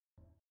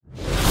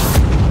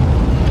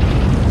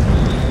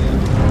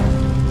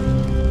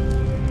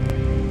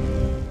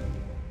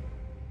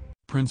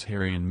Prince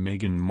Harry and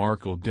Meghan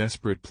Markle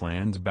desperate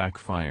plans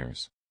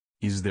backfires.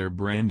 Is their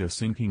brand a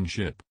sinking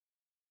ship?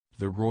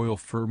 The royal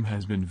firm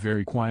has been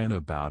very quiet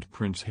about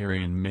Prince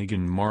Harry and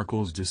Meghan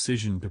Markle's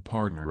decision to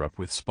partner up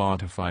with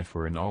Spotify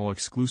for an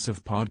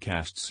all-exclusive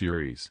podcast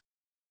series.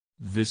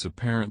 This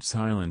apparent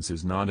silence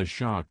is not a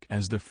shock,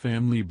 as the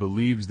family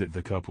believes that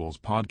the couple's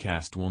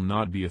podcast will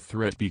not be a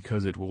threat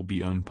because it will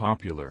be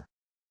unpopular.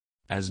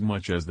 As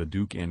much as the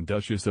Duke and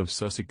Duchess of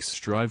Sussex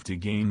strive to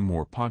gain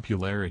more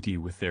popularity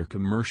with their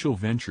commercial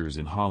ventures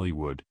in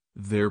Hollywood,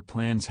 their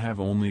plans have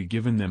only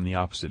given them the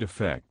opposite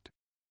effect.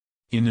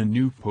 In a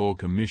new poll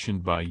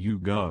commissioned by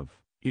YouGov,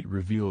 it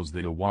reveals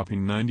that a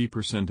whopping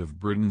 90% of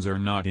Britons are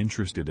not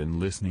interested in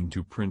listening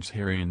to Prince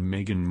Harry and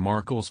Meghan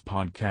Markle's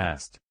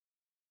podcast.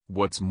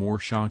 What's more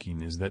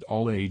shocking is that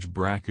all age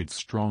brackets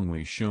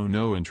strongly show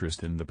no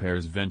interest in the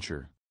pair's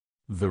venture.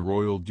 The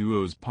royal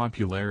duo's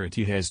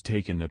popularity has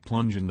taken a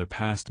plunge in the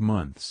past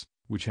months,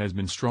 which has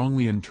been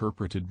strongly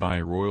interpreted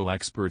by royal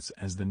experts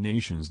as the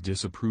nation's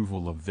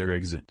disapproval of their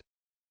exit.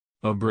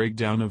 A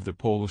breakdown of the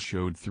poll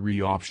showed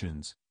three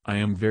options: I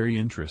am very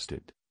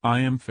interested, I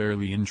am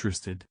fairly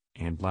interested,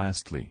 and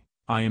lastly,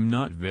 I am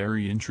not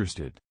very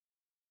interested.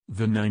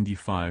 The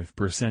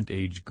 95%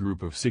 age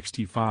group of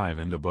 65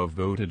 and above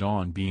voted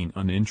on being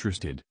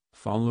uninterested,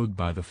 followed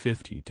by the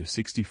 50 to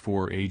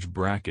 64 age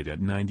bracket at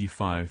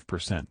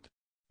 95%.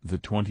 The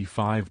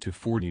 25 to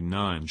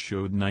 49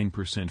 showed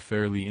 9%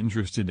 fairly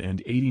interested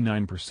and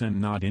 89%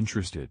 not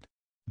interested.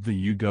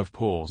 The YouGov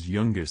poll's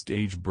youngest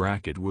age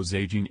bracket was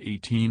aging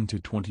 18 to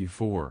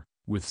 24,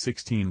 with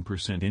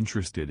 16%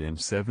 interested and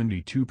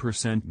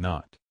 72%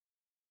 not.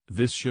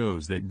 This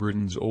shows that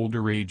Britain's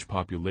older age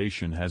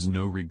population has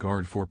no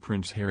regard for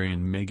Prince Harry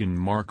and Meghan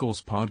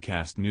Markle's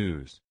podcast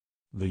news.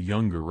 The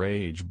younger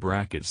age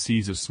bracket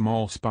sees a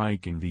small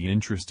spike in the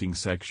interesting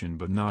section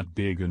but not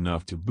big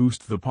enough to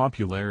boost the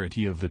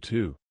popularity of the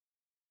two.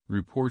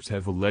 Reports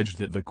have alleged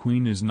that the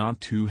Queen is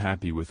not too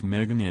happy with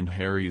Meghan and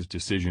Harry's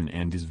decision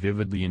and is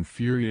vividly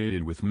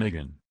infuriated with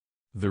Meghan.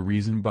 The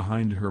reason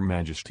behind Her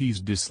Majesty's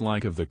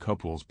dislike of the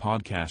couple's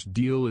podcast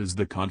deal is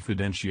the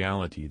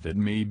confidentiality that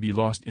may be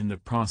lost in the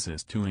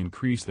process to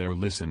increase their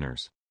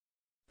listeners.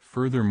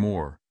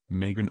 Furthermore,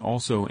 Meghan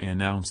also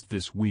announced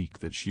this week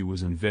that she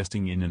was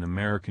investing in an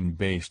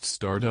American-based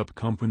startup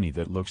company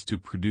that looks to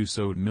produce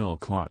oat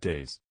milk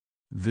lattes.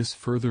 This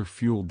further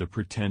fueled the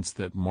pretense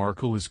that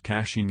Markle is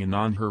cashing in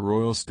on her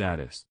royal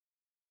status.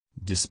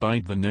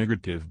 Despite the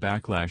negative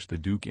backlash the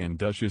Duke and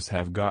Duchess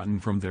have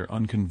gotten from their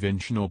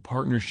unconventional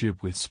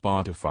partnership with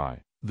Spotify,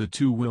 the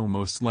two will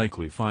most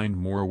likely find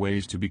more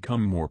ways to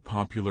become more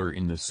popular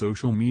in the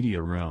social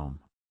media realm.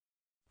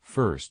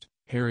 First,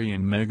 Harry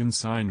and Meghan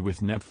signed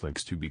with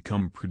Netflix to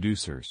become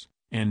producers,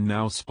 and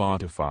now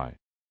Spotify.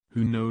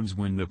 Who knows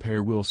when the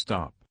pair will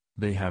stop?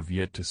 They have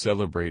yet to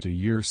celebrate a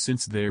year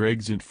since their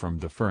exit from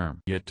the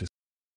firm.